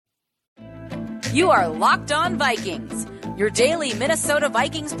You are Locked On Vikings, your daily Minnesota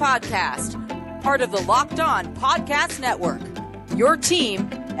Vikings podcast, part of the Locked On Podcast Network, your team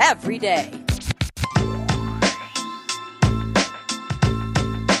every day.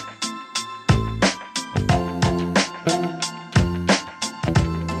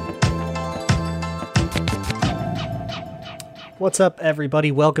 What's up,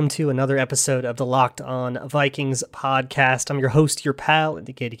 everybody? Welcome to another episode of the Locked On Vikings podcast. I'm your host, your pal, and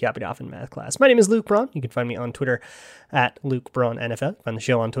the Katie copied off in math class. My name is Luke Braun. You can find me on Twitter at Luke Braun NFL. Find the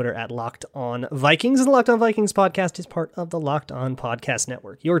show on Twitter at Locked On Vikings. And the Locked On Vikings podcast is part of the Locked On Podcast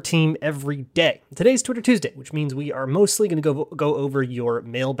Network, your team every day. Today's Twitter Tuesday, which means we are mostly going to go over your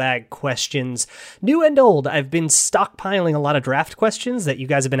mailbag questions, new and old. I've been stockpiling a lot of draft questions that you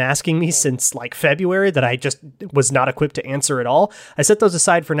guys have been asking me since like February that I just was not equipped to answer at all. I set those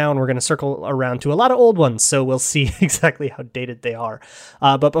aside for now, and we're going to circle around to a lot of old ones, so we'll see exactly how dated they are.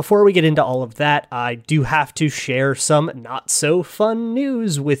 But before we get into all of that, I do have to share some not so fun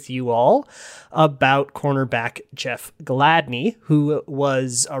news with you all about cornerback Jeff Gladney, who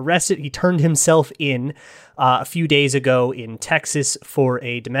was arrested. He turned himself in a few days ago in Texas for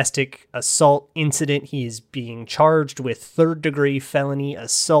a domestic assault incident. He is being charged with third-degree felony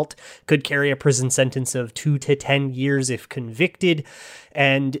assault, could carry a prison sentence of 2 to 10 years if convicted,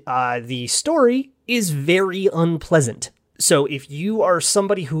 and the story is very unpleasant. So if you are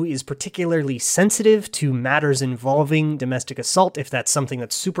somebody who is particularly sensitive to matters involving domestic assault, if that's something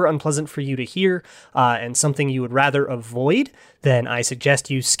that's super unpleasant for you to hear and something you would rather avoid, then I suggest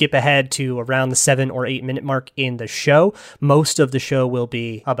you skip ahead to around the 7 or 8 minute mark in the show. Most of the show will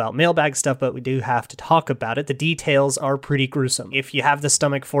be about mailbag stuff, but we do have to talk about it. The details are pretty gruesome. If you have the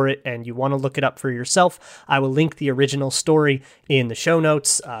stomach for it and you want to look it up for yourself, I will link the original story in the show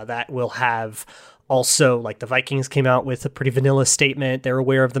notes. That will have also, like, the Vikings came out with a pretty vanilla statement. They're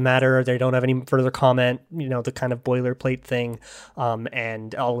aware of the matter. They don't have any further comment, the kind of boilerplate thing,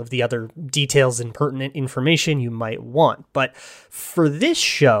 and all of the other details and pertinent information you might want. But for this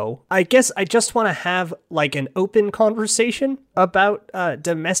show, I guess I just want to have like an open conversation about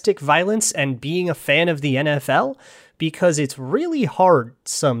domestic violence and being a fan of the NFL, because it's really hard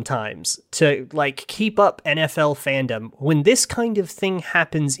sometimes to like keep up NFL fandom when this kind of thing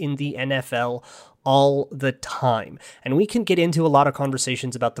happens in the NFL all the time. And we can get into a lot of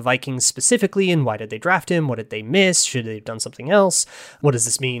conversations about the Vikings specifically and why did they draft him? What did they miss? Should they have done something else? What does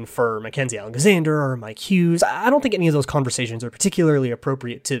this mean for Mackenzie Alexander or Mike Hughes? I don't think any of those conversations are particularly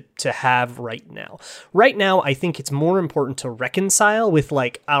appropriate to have right now. Right now, I think it's more important to reconcile with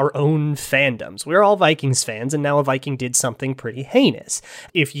like our own fandoms. We're all Vikings fans, and now a Viking did something pretty heinous.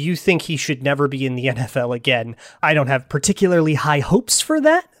 If you think he should never be in the NFL again, I don't have particularly high hopes for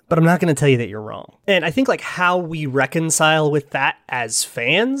that, but I'm not going to tell you that you're wrong. And I think like how we reconcile with that as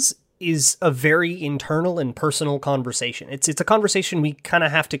fans is a very internal and personal conversation. It's a conversation we kind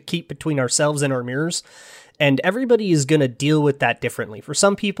of have to keep between ourselves and our mirrors. And everybody is going to deal with that differently. For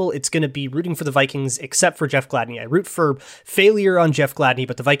some people, it's going to be rooting for the Vikings, except for Jeff Gladney. I root for failure on Jeff Gladney,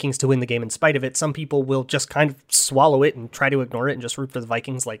 but the Vikings to win the game in spite of it. Some people will just kind of swallow it and try to ignore it and just root for the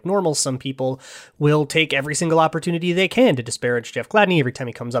Vikings like normal. Some people will take every single opportunity they can to disparage Jeff Gladney every time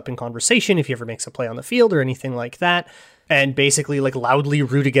he comes up in conversation, if he ever makes a play on the field or anything like that, and basically like loudly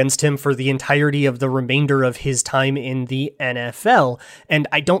root against him for the entirety of the remainder of his time in the NFL. And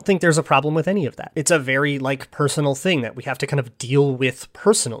I don't think there's a problem with any of that. It's a very like personal thing that we have to kind of deal with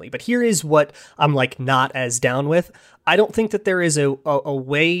personally. But here is what I'm like not as down with. I don't think that there is a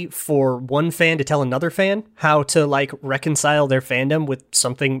way for one fan to tell another fan how to like reconcile their fandom with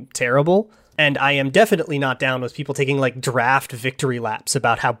something terrible. And I am definitely not down with people taking like draft victory laps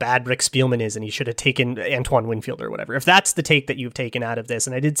about how bad Rick Spielman is and he should have taken Antoine Winfield or whatever. If that's the take that you've taken out of this,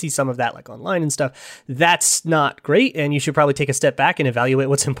 and I did see some of that like online and stuff, that's not great. And you should probably take a step back and evaluate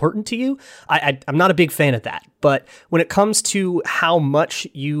what's important to you. I'm not a big fan of that. But when it comes to how much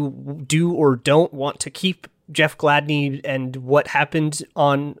you do or don't want to keep Jeff Gladney and what happened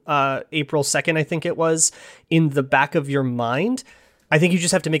on April 2nd, I think it was, in the back of your mind, I think you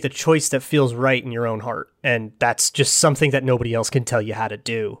just have to make the choice that feels right in your own heart. And that's just something that nobody else can tell you how to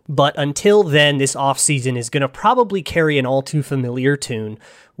do. But until then, this offseason is going to probably carry an all too familiar tune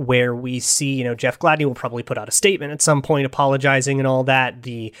where we see, Jeff Gladney will probably put out a statement at some point apologizing and all that.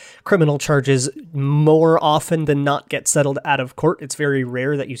 The criminal charges more often than not get settled out of court. It's very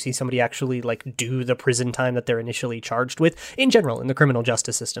rare that you see somebody actually like do the prison time that they're initially charged with in general in the criminal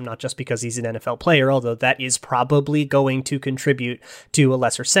justice system, not just because he's an NFL player, although that is probably going to contribute to a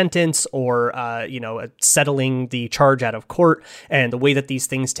lesser sentence or, a settling the charge out of court and the way that these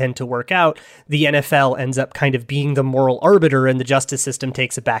things tend to work out, the NFL ends up kind of being the moral arbiter and the justice system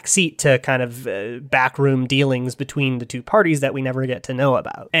takes a back seat to kind of backroom dealings between the two parties that we never get to know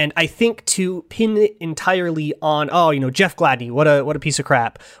about. And I think to pin it entirely on, Jeff Gladney, what a piece of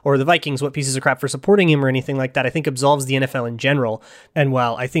crap, or the Vikings, what pieces of crap for supporting him or anything like that, I think absolves the NFL in general. And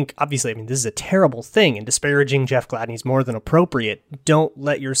while I think, obviously, this is a terrible thing and disparaging Jeff Gladney is more than appropriate, don't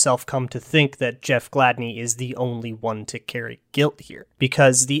let yourself come to think that Jeff Gladney is the only one to carry guilt here.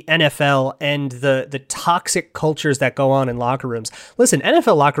 Because the NFL and the toxic cultures that go on in locker rooms, listen,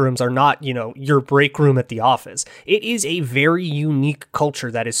 NFL locker rooms are not, your break room at the office. It is a very unique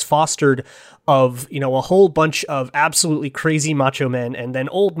culture that is fostered of, a whole bunch of absolutely crazy macho men and then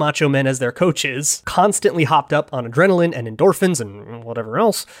old macho men as their coaches, constantly hopped up on adrenaline and endorphins and whatever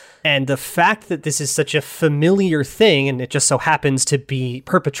else. And the fact that this is such a familiar thing, and it just so happens to be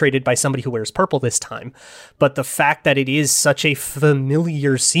perpetrated by somebody who wears purple this time, but the fact that it is such a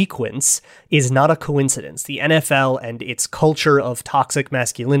familiar sequence is not a coincidence. The NFL and its culture of toxic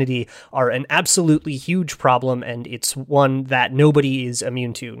masculinity are an absolutely huge problem, and it's one that nobody is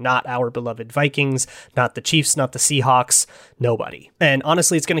immune to. Not our beloved Vikings, not the Chiefs, not the Seahawks, nobody. And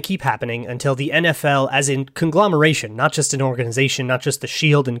honestly, it's going to keep happening until the NFL, as in conglomeration, not just an organization, not just the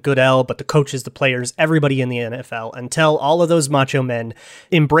Shield and Goodell, but the coaches, the players, everybody in the NFL, until all of those macho men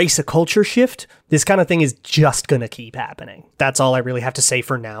embrace a culture shift, this kind of thing is just going to keep happening. That's all I really have to say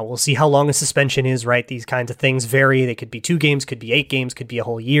for now. We'll see how long a suspension is, right? These kinds of things vary. They could be 2 games, could be 8 games, could be a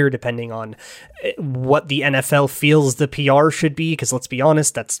whole year, depending on what the NFL feels the PR should be, because let's be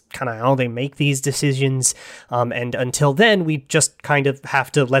honest, that's kind of how they make these decisions. And until then, we just kind of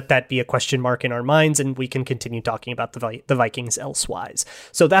have to let that be a question mark in our minds, and we can continue talking about the Vikings elsewise.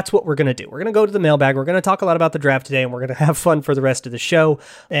 So that's what we're going to do. We're going to go to the mailbag. We're going to talk a lot about the draft today, and we're going to have fun for the rest of the show.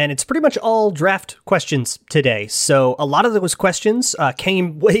 And it's pretty much all draft questions today. So a lot of those questions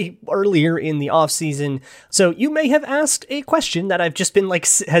came way earlier in the off season. So you may have asked a question that I've just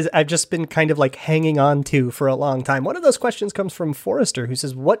been kind of like hanging on to for a long time. One of those questions comes from Forrester, who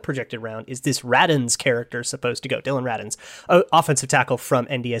says, what projected round is this Radins character supposed to go? Dylan Radins, offensive tackle from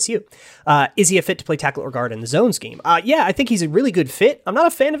NDSU. Is he a fit to play tackle or guard in the zone scheme? Yeah, I think he's a really good fit. I'm not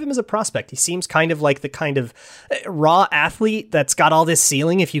a fan of him as a prospect. He seems kind of like the kind of raw athlete that's got all this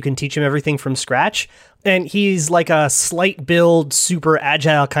ceiling if you can teach him everything from scratch. And he's like a slight build, super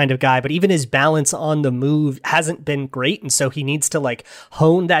agile kind of guy, but even his balance on the move hasn't been great. And so he needs to like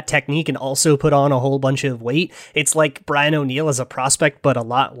hone that technique and also put on a whole bunch of weight. It's like Brian O'Neill as a prospect, but a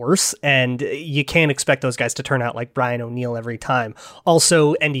lot worse. And you can't expect those guys to turn out like Brian O'Neill every time.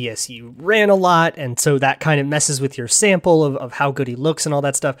 Also, NDSU ran a lot. And so that kind of messes with your sample of how good he looks and all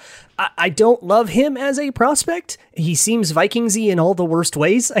that stuff. I don't love him as a prospect. He seems Vikingsy in all the worst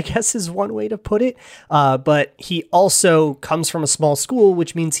ways, I guess is one way to put it. But he also comes from a small school,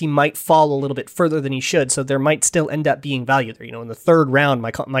 which means he might fall a little bit further than he should. So there might still end up being value there. In the third round,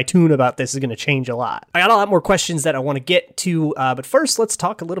 my tune about this is going to change a lot. I got a lot more questions that I want to get to. But first, let's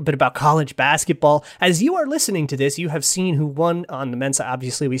talk a little bit about college basketball. As you are listening to this, you have seen who won on the men's side.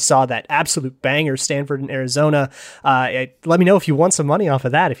 Obviously, we saw that absolute banger, Stanford and Arizona. Let me know if you won some money off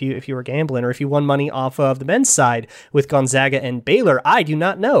of that, if you were gambling, or if you won money off of the men's side with Gonzaga and Baylor. I do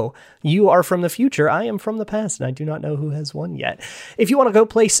not know. You are from the future. I am from the past, and I do not know who has won yet. If you want to go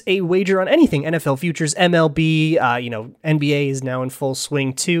place a wager on anything, NFL futures, MLB, NBA is now in full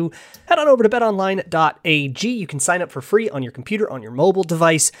swing too, head on over to betonline.ag. You can sign up for free on your computer, on your mobile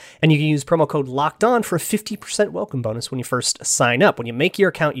device, and you can use promo code LOCKEDON for a 50% welcome bonus when you first sign up. When you make your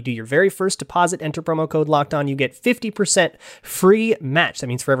account, you do your very first deposit, enter promo code LOCKEDON, you get 50% free match. That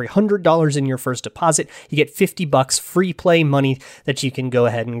means for every $100 in your first deposit, you get $50 free play money that you can go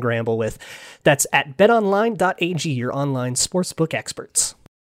ahead and gamble with. That's at betonline.ag, your online sportsbook experts.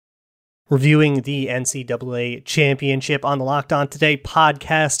 Reviewing the NCAA championship on the Locked On Today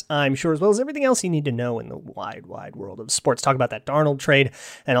podcast, I'm sure, as well as everything else you need to know in the wide, wide world of sports. Talk about that Darnold trade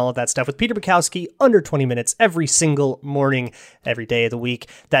and all of that stuff with Peter Bukowski, under 20 minutes every single morning, every day of the week.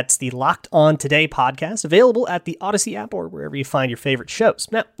 That's the Locked On Today podcast, available at the Odyssey app or wherever you find your favorite shows.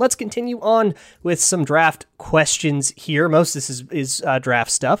 Now, let's continue on with some draft questions here. Most of this is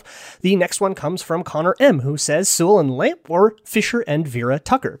draft stuff. The next one comes from Connor M., who says Sewell and Lamp or Fisher and Vera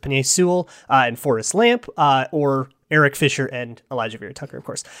Tucker. Penei Sewell and Forrest Lamp, or Eric Fisher and Elijah Vera Tucker, of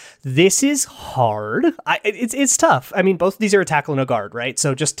course. This is hard. It's tough. I mean, both of these are a tackle and a guard, right?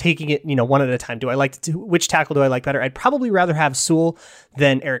 So just taking it, one at a time. Which tackle do I like better? I'd probably rather have Sewell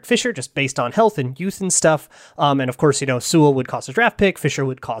than Eric Fisher, just based on health and youth and stuff. And of course, Sewell would cost a draft pick. Fisher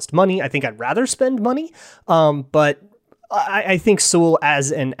would cost money. I think I'd rather spend money. But I think Sewell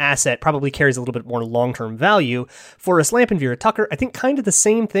as an asset probably carries a little bit more long-term value. Forrest Lamp and Vera Tucker, I think kind of the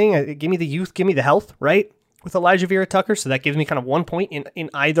same thing. Give me the youth, give me the health, right? With Elijah Vera Tucker, so that gives me kind of 1 point in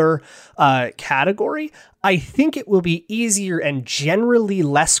either category. I think it will be easier and generally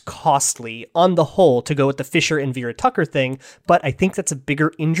less costly on the whole to go with the Fisher and Vera Tucker thing, but I think that's a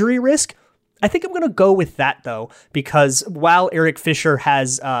bigger injury risk. I think I'm going to go with that, though, because while Eric Fisher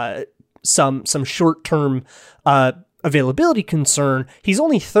has some short-term availability concern, he's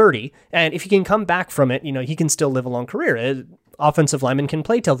only 30, and if he can come back from it, he can still live a long career. Offensive linemen can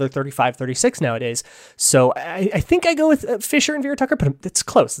play till they're 35, 36 nowadays. So I think I go with Fisher and Vera Tucker, but it's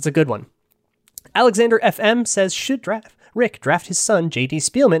close. It's a good one. Alexander FM says, should Rick draft his son, J.D.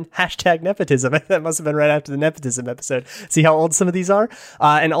 Spielman, hashtag nepotism. That must have been right after the nepotism episode. See how old some of these are?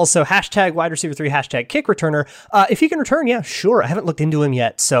 And also hashtag wide receiver 3, hashtag kick returner. If he can return, yeah, sure. I haven't looked into him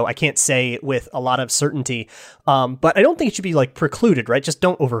yet, so I can't say with a lot of certainty. But I don't think it should be precluded, right? Just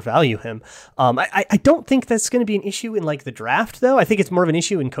don't overvalue him. I don't think that's going to be an issue in the draft, though. I think it's more of an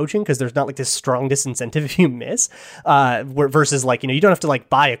issue in coaching because there's not this strong disincentive if you miss, versus you don't have to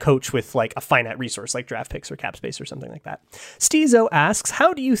buy a coach with a finite resource like draft picks or cap space or something like that. Stezo asks,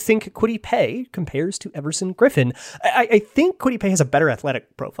 how do you think Kwity Paye compares to Everson Griffin? I think Kwity Paye has a better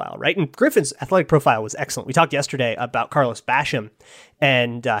athletic profile, right? And Griffin's athletic profile was excellent. We talked yesterday about Carlos Basham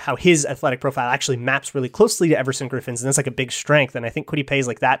and how his athletic profile actually maps really closely to Everson Griffin's, and that's a big strength. And I think Kwity Paye's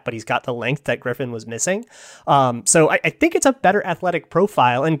like that, but he's got the length that Griffin was missing. So I think it's a better athletic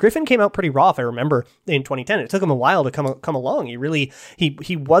profile. And Griffin came out pretty raw, if I remember, in 2010. It took him a while to come along.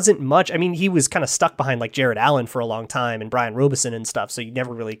 He wasn't much. I mean, he was kind of stuck behind Jared Allen for a long time and Brian Robeson and stuff, so he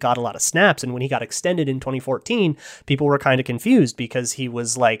never really got a lot of snaps. And when he got extended in 2014, people were kind of confused because he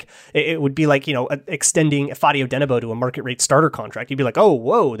was it would be extending Fadio Denebo to a market rate starter contract. You'd be like, oh,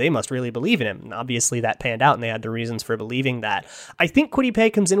 whoa, they must really believe in him. And obviously that panned out and they had the reasons for believing that. I think Kwity Paye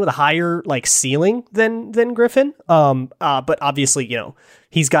comes in with a higher ceiling than Griffin. But obviously,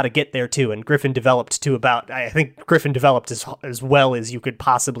 he's got to get there too. And Griffin developed as well as you could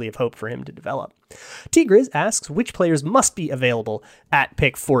possibly have hoped for him to develop. T-Grizz asks, which players must be available at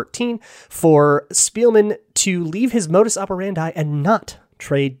pick 14 for Spielman to leave his modus operandi and not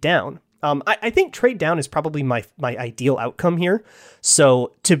trade down? I think trade down is probably my ideal outcome here.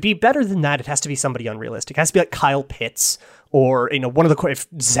 So to be better than that, it has to be somebody unrealistic. It has to be Kyle Pitts or, if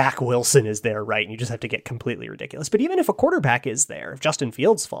Zach Wilson is there, right? And you just have to get completely ridiculous. But even if a quarterback is there, if Justin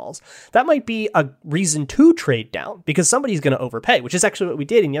Fields falls, that might be a reason to trade down because somebody's going to overpay, which is actually what we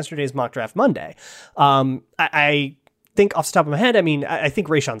did in yesterday's Mock Draft Monday. I think off the top of my head, I think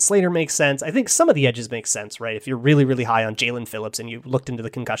Rashawn Slater makes sense. I think some of the edges make sense, right? If you're really, really high on Jalen Phillips and you looked into the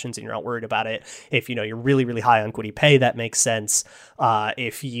concussions and you're not worried about it. If, you're really, really high on Kwity Paye, that makes sense.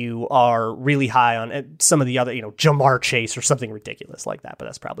 If you are really high on some of the other, Jamar Chase or something ridiculous like that, but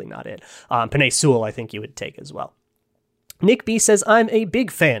that's probably not it. Penei Sewell, I think you would take as well. Nick B says, I'm a big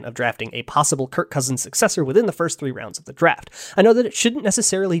fan of drafting a possible Kirk Cousins successor within the first 3 rounds of the draft. I know that it shouldn't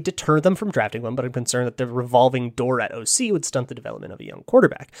necessarily deter them from drafting one, but I'm concerned that the revolving door at OC would stunt the development of a young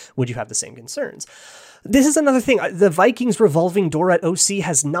quarterback. Would you have the same concerns? This is another thing. The Vikings revolving door at OC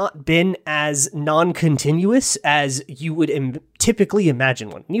has not been as non-continuous as you would typically imagine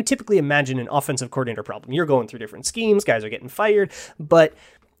one. You typically imagine an offensive coordinator problem. You're going through different schemes, guys are getting fired, but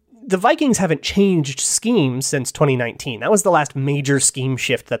the Vikings haven't changed schemes since 2019. That was the last major scheme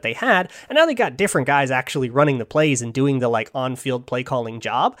shift that they had. And now they got different guys actually running the plays and doing the on-field play calling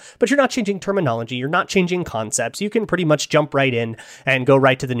job. But you're not changing terminology. You're not changing concepts. You can pretty much jump right in and go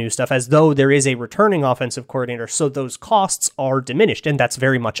right to the new stuff as though there is a returning offensive coordinator. So those costs are diminished. And that's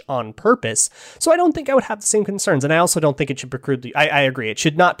very much on purpose. So I don't think I would have the same concerns. And I also don't think it should preclude you. I agree. It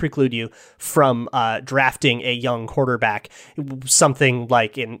should not preclude you from drafting a young quarterback, something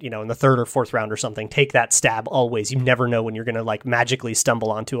in the 3rd or 4th round or something. Take that stab always. You never know when you're going to magically stumble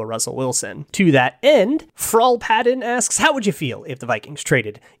onto a Russell Wilson. To that end, Frawl Padden asks, how would you feel if the Vikings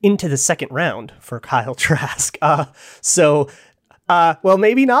traded into the 2nd round for Kyle Trask? Well,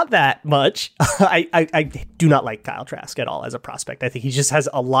 maybe not that much. I do not like Kyle Trask at all as a prospect. I think he just has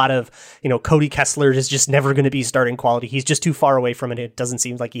a lot of, Cody Kessler is just never going to be starting quality. He's just too far away from it. It doesn't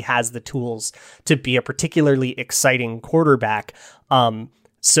seem like he has the tools to be a particularly exciting quarterback.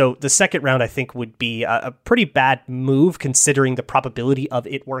 So the 2nd round, I think, would be a pretty bad move considering the probability of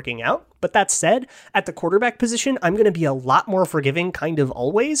it working out. But that said, at the quarterback position, I'm going to be a lot more forgiving kind of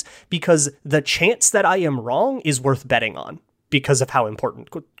always because the chance that I am wrong is worth betting on. because of how important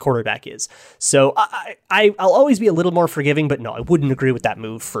quarterback is. So I'll always be a little more forgiving, but no, I wouldn't agree with that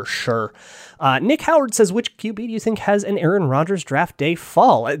move for sure. Nick Howard says, which QB do you think has an Aaron Rodgers draft day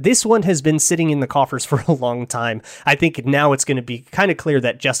fall? This one has been sitting in the coffers for a long time. I think now it's going to be kind of clear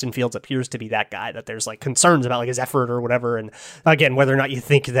that Justin Fields appears to be that guy, that there's like concerns about like his effort or whatever. And again, whether or not you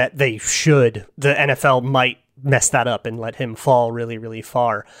think that they should, the NFL might mess that up and let him fall really, really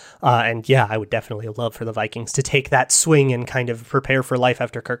far. And yeah, I would definitely love for the Vikings to take that swing and kind of prepare for life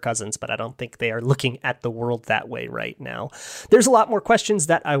after Kirk Cousins, but I don't think they are looking at the world that way right now. There's a lot more questions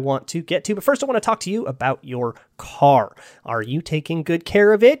that I want to get to, but first I want to talk to you about your car. Are you taking good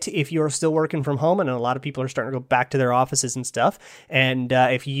care of it? If you're still working from home, and a lot of people are starting to go back to their offices and stuff, and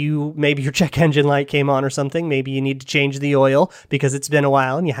if maybe your check engine light came on or something, maybe you need to change the oil because it's been a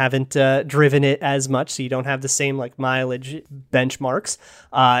while and you haven't driven it as much, so you don't have the same like mileage benchmarks.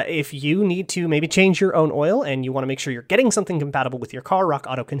 If you need to maybe change your own oil and you want to make sure you're getting something compatible with your car, Rock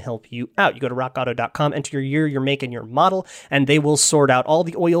Auto can help you out. You go to rockauto.com, enter your year, your make, and your model, and they will sort out all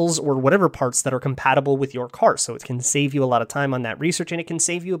the oils or whatever parts that are compatible with your car. So it can save you a lot of time on that research, and it can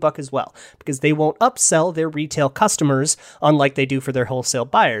save you $1 as well, because they won't upsell their retail customers unlike they do for their wholesale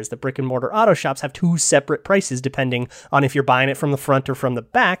buyers. The brick and mortar auto shops have 2 separate prices depending on if you're buying it from the front or from the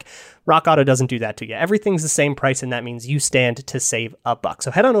back. Rock Auto doesn't do that to you. Everything's the same price, and that means you stand to save $1.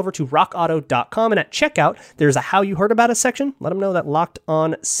 So head on over to rockauto.com, and at checkout, there's a How You Heard About Us section. Let them know that Locked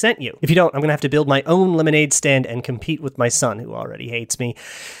On sent you. If you don't, I'm going to have to build my own lemonade stand and compete with my son, who already hates me.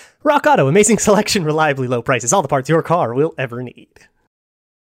 Rock Auto, amazing selection, reliably low prices, all the parts your car will ever need.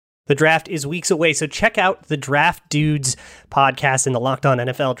 The draft is weeks away, so check out the Draft Dudes podcast and the Locked On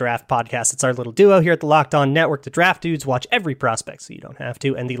NFL Draft podcast. It's our little duo here at the Locked On Network. The Draft Dudes watch every prospect, so you don't have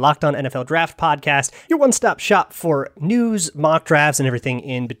to. And the Locked On NFL Draft podcast, your one-stop shop for news, mock drafts, and everything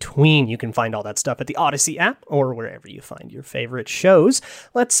in between. You can find all that stuff at the Odyssey app or wherever you find your favorite shows.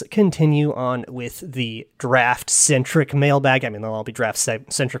 Let's continue on with the draft-centric mailbag. I mean, they'll all be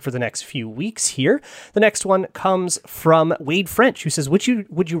draft-centric for the next few weeks here. The next one comes from Wade French, who says, would you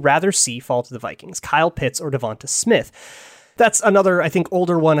rather see fall to the Vikings, Kyle Pitts or Devonta Smith? That's another, I think,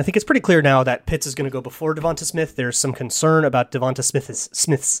 older one. I think it's pretty clear now that Pitts is going to go before Devonta Smith. There's some concern about Devonta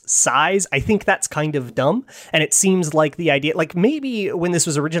Smith's size. I think that's kind of dumb. And it seems like the idea, like maybe when this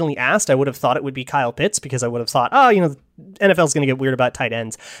was originally asked, I would have thought it would be Kyle Pitts because I would have thought, the NFL's going to get weird about tight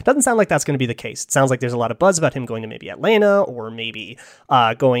ends. Doesn't sound like that's going to be the case. It sounds like there's a lot of buzz about him going to maybe Atlanta or maybe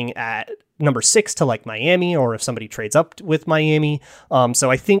going at number 6 to like Miami, or if somebody trades up with Miami.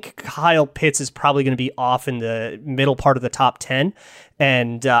 So I think Kyle Pitts is probably going to be off in the middle part of the top 10.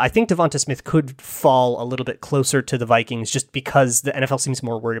 And I think Devonta Smith could fall a little bit closer to the Vikings just because the NFL seems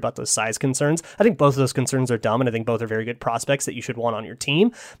more worried about those size concerns. I think both of those concerns are dumb, and I think both are very good prospects that you should want on your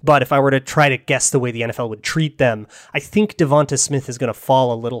team. But if I were to try to guess the way the NFL would treat them, I think Devonta Smith is going to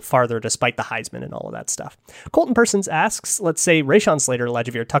fall a little farther despite the Heisman and all of that stuff. Colton Persons asks, let's say Rashawn Slater,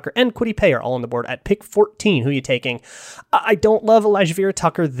 Elijah Vera Tucker, and Kwity Paye are all on the board at pick 14. Who are you taking? I don't love Elijah Vera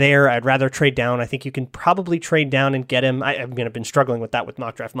Tucker there. I'd rather trade down. I think you can probably trade down and get him. I've been struggling with that with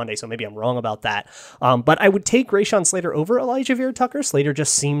Mock Draft Monday, so maybe I'm wrong about that. But I would take Rashawn Slater over Elijah Vera Tucker. Slater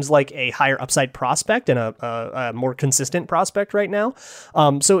just seems like a higher upside prospect and a more consistent prospect right now.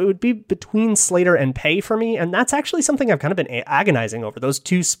 So it would be between Slater and Paye for me, and that's actually something I've kind of been agonizing over. Those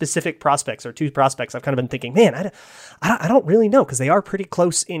two specific prospects, or two prospects, I've kind of been thinking, man, I don't really know, because they are pretty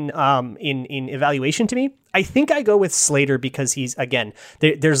close in evaluation to me. I think I go with Slater because he's, again,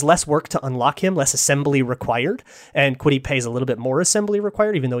 there's less work to unlock him, less assembly required, and Kwity Paye is a little bit more assembly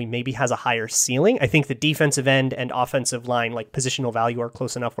required, even though he maybe has a higher ceiling. I think the defensive end and offensive line, like positional value, are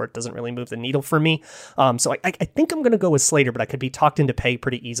close enough where it doesn't really move the needle for me. So I think I'm going to go with Slater, but I could be talked into Paye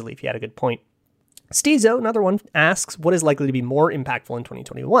pretty easily if you had a good point. Stezo, another one, asks, what is likely to be more impactful in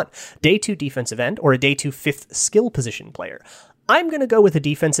 2021? Day 2 defensive end or a day 2 fifth skill position player? I'm going to go with a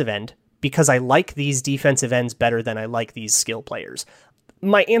defensive end because I like these defensive ends better than I like these skill players.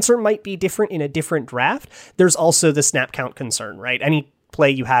 My answer might be different in a different draft. There's also the snap count concern, right? Any play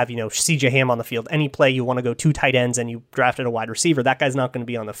you have, CJ Ham on the field, any play you want to go 2 tight ends and you drafted a wide receiver, that guy's not going to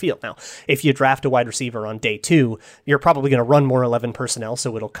be on the field. Now, if you draft a wide receiver on day 2, you're probably going to run more 11 personnel,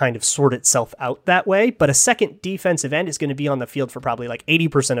 so it'll kind of sort itself out that way. But a second defensive end is going to be on the field for probably like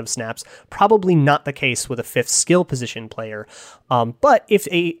 80% of snaps. Probably not the case with a fifth skill position player. But if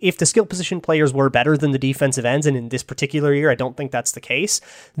the skill position players were better than the defensive ends, and in this particular year, I don't think that's the case,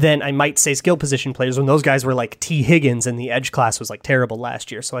 then I might say skill position players when those guys were like T. Higgins and the edge class was like terrible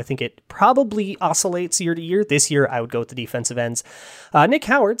last year. So I think it probably oscillates year to year. This year, I would go with the defensive ends. Nick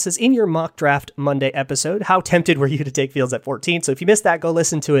Howard says, in your mock draft Monday episode, how tempted were you to take Fields at 14? So if you missed that, go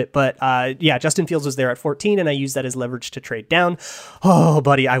listen to it. But yeah, Justin Fields was there at 14, and I used that as leverage to trade down. Oh,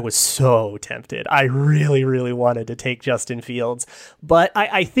 buddy, I was so tempted. I really, really wanted to take Justin Fields. But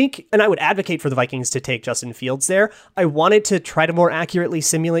I think, and I would advocate for the Vikings to take Justin Fields there. I wanted to try to more accurately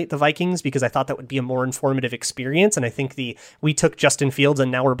simulate the Vikings because I thought that would be a more informative experience. And I think we took Justin Fields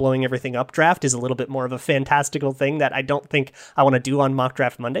and now we're blowing everything up draft is a little bit more of a fantastical thing that I don't think I want to do on Mock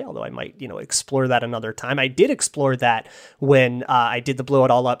Draft Monday, although I might, explore that another time. I did explore that when I did the Blow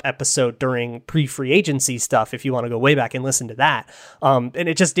It All Up episode during pre-free agency stuff, if you want to go way back and listen to that. And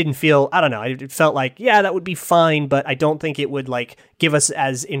it just didn't feel, I don't know, it felt like, yeah, that would be fine, but I don't think it would give us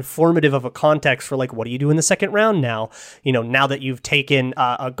as informative of a context for what do you do in the second round now? Now that you've taken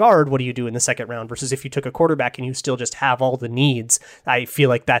a guard, what do you do in the second round versus if you took a quarterback and you still just have all the needs? I feel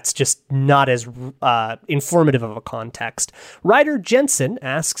like that's just not as informative of a context. Ryder Jensen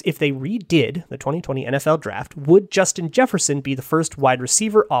asks, if they redid the 2020 NFL draft, would Justin Jefferson be the first wide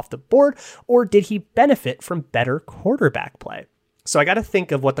receiver off the board, or did he benefit from better quarterback play? So I got to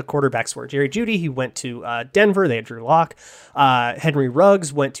think of what the quarterbacks were. Jerry Jeudy, he went to Denver. They had Drew Lock. Henry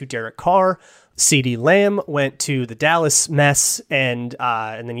Ruggs went to Derek Carr. CeeDee Lamb went to the Dallas mess, and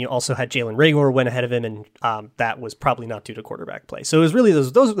then you also had Jalen Reagor went ahead of him, and that was probably not due to quarterback play. So it was really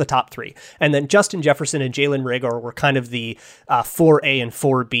those were the top three. And then Justin Jefferson and Jalen Reagor were kind of the 4A and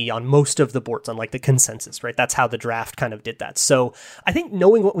 4B on most of the boards on the consensus, right? That's how the draft kind of did that. So I think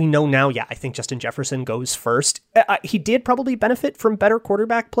knowing what we know now, yeah, I think Justin Jefferson goes first. He did probably benefit from better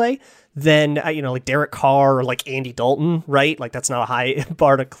quarterback play than, Derek Carr or Andy Dalton, right? That's not a high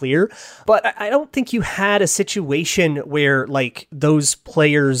bar to clear. But I don't think you had a situation where those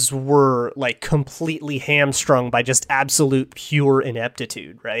players were completely hamstrung by just absolute pure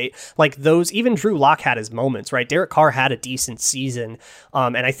ineptitude, right? Even Drew Lock had his moments, right? Derek Carr had a decent season.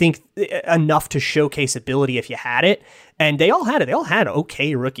 And I think enough to showcase ability if you had it. And they all had it. They all had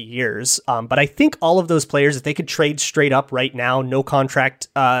okay rookie years. But I think all of those players, if they could trade straight up right now, no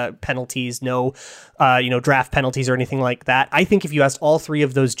contract penalties, no draft penalties or anything like that. I think if you asked all three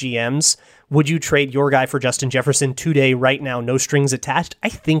of those GMs, would you trade your guy for Justin Jefferson today, right now, no strings attached? I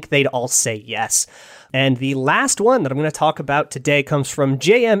think they'd all say yes. And the last one that I'm going to talk about today comes from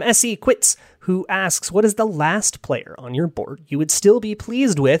JMSE Quits, who asks, what is the last player on your board you would still be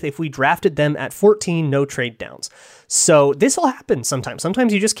pleased with if we drafted them at 14, no trade downs? So this will happen sometimes.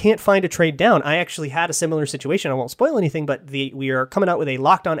 Sometimes you just can't find a trade down. I actually had a similar situation. I won't spoil anything, but we are coming out with a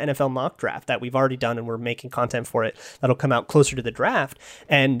Locked On NFL mock draft that we've already done, and we're making content for it that'll come out closer to the draft.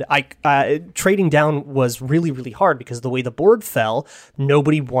 And trading down was really, really hard because the way the board fell,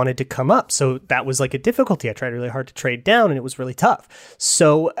 nobody wanted to come up. So that was a difficulty. I tried really hard to trade down, and it was really tough.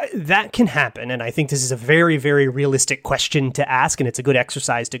 So that can happen. And I think this is a very, very realistic question to ask, and it's a good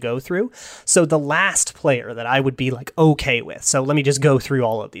exercise to go through. So the last player that I would be okay with. So let me just go through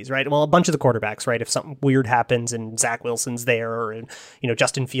all of these, right? Well, a bunch of the quarterbacks, right? If something weird happens and Zach Wilson's there and,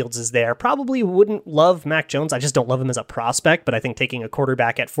 Justin Fields is there, probably wouldn't love Mac Jones. I just don't love him as a prospect, but I think taking a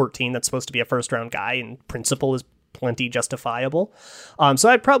quarterback at 14 that's supposed to be a first round guy in principle is plenty justifiable. So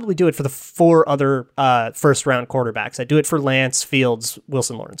I'd probably do it for the four other first round quarterbacks. I'd do it for Lance, Fields,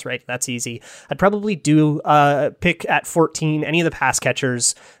 Wilson, Lawrence, right? That's easy. I'd probably do pick at 14 any of the pass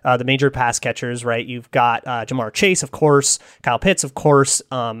catchers, the major pass catchers, right? You've got Jamar Chase, of course, Kyle Pitts, of course,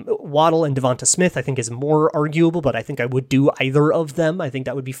 Waddle and Devonta Smith, I think is more arguable, but I think I would do either of them. I think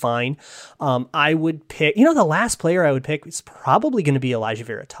that would be fine. I would pick, the last player I would pick is probably going to be Elijah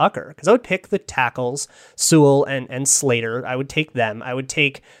Vera Tucker, because I would pick the tackles, Sewell and Slater. I would take them. I would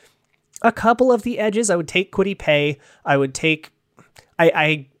take a couple of the edges. I would take Kwity Paye. I would take,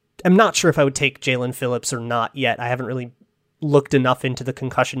 I am not sure if I would take Jalen Phillips or not yet. I haven't really looked enough into the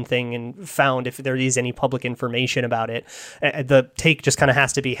concussion thing and found if there is any public information about it. The take just kind of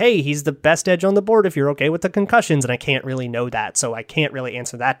has to be, hey, he's the best edge on the board if you're okay with the concussions, and I can't really know that, so I can't really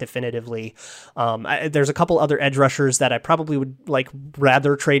answer that definitively. There's a couple other edge rushers that I probably would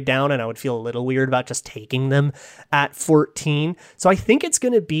rather trade down, and I would feel a little weird about just taking them at 14. So I think it's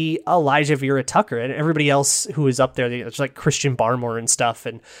going to be Elijah Vera Tucker, and everybody else who is up there, it's Christian Barmore and stuff,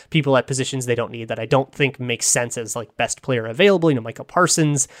 and people at positions they don't need that I don't think makes sense as best player available. Michael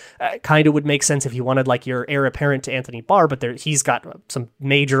Parsons kind of would make sense if you wanted like your heir apparent to Anthony Barr, but he's got some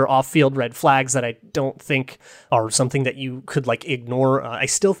major off-field red flags that I don't think are something that you could like ignore. I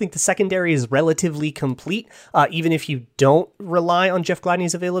still think the secondary is relatively complete, even if you don't rely on Jeff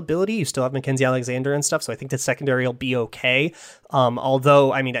Gladney's availability. You still have Mackenzie Alexander and stuff, so I think the secondary will be okay.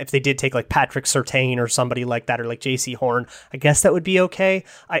 Although, I mean, if they did take like Patrick Surtain or somebody like that, or like JC Horn, I guess that would be okay.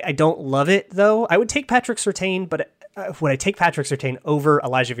 I don't love it, though. I would take Patrick Surtain, but would I take Patrick Surtain over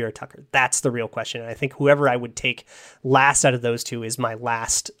Elijah Vera Tucker? That's the real question. And I think whoever I would take last out of those two is my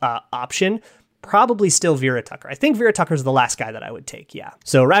last option. Probably still Vera Tucker. I think Vera Tucker's the last guy that I would take, yeah.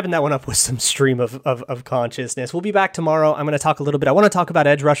 So wrapping that one up with some stream of consciousness. We'll be back tomorrow. I'm going to talk a little bit. I want to talk about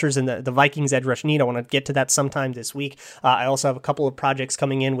edge rushers and the Vikings edge rush need. I want to get to that sometime this week. I also have a couple of projects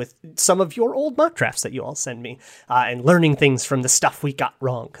coming in with some of your old mock drafts that you all send me and learning things from the stuff we got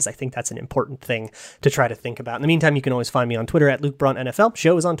wrong, because I think that's an important thing to try to think about. In the meantime, you can always find me on Twitter at Luke Braun NFL.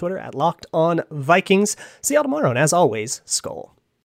 Show is on Twitter at Locked On Vikings. See y'all tomorrow, and as always, Skol.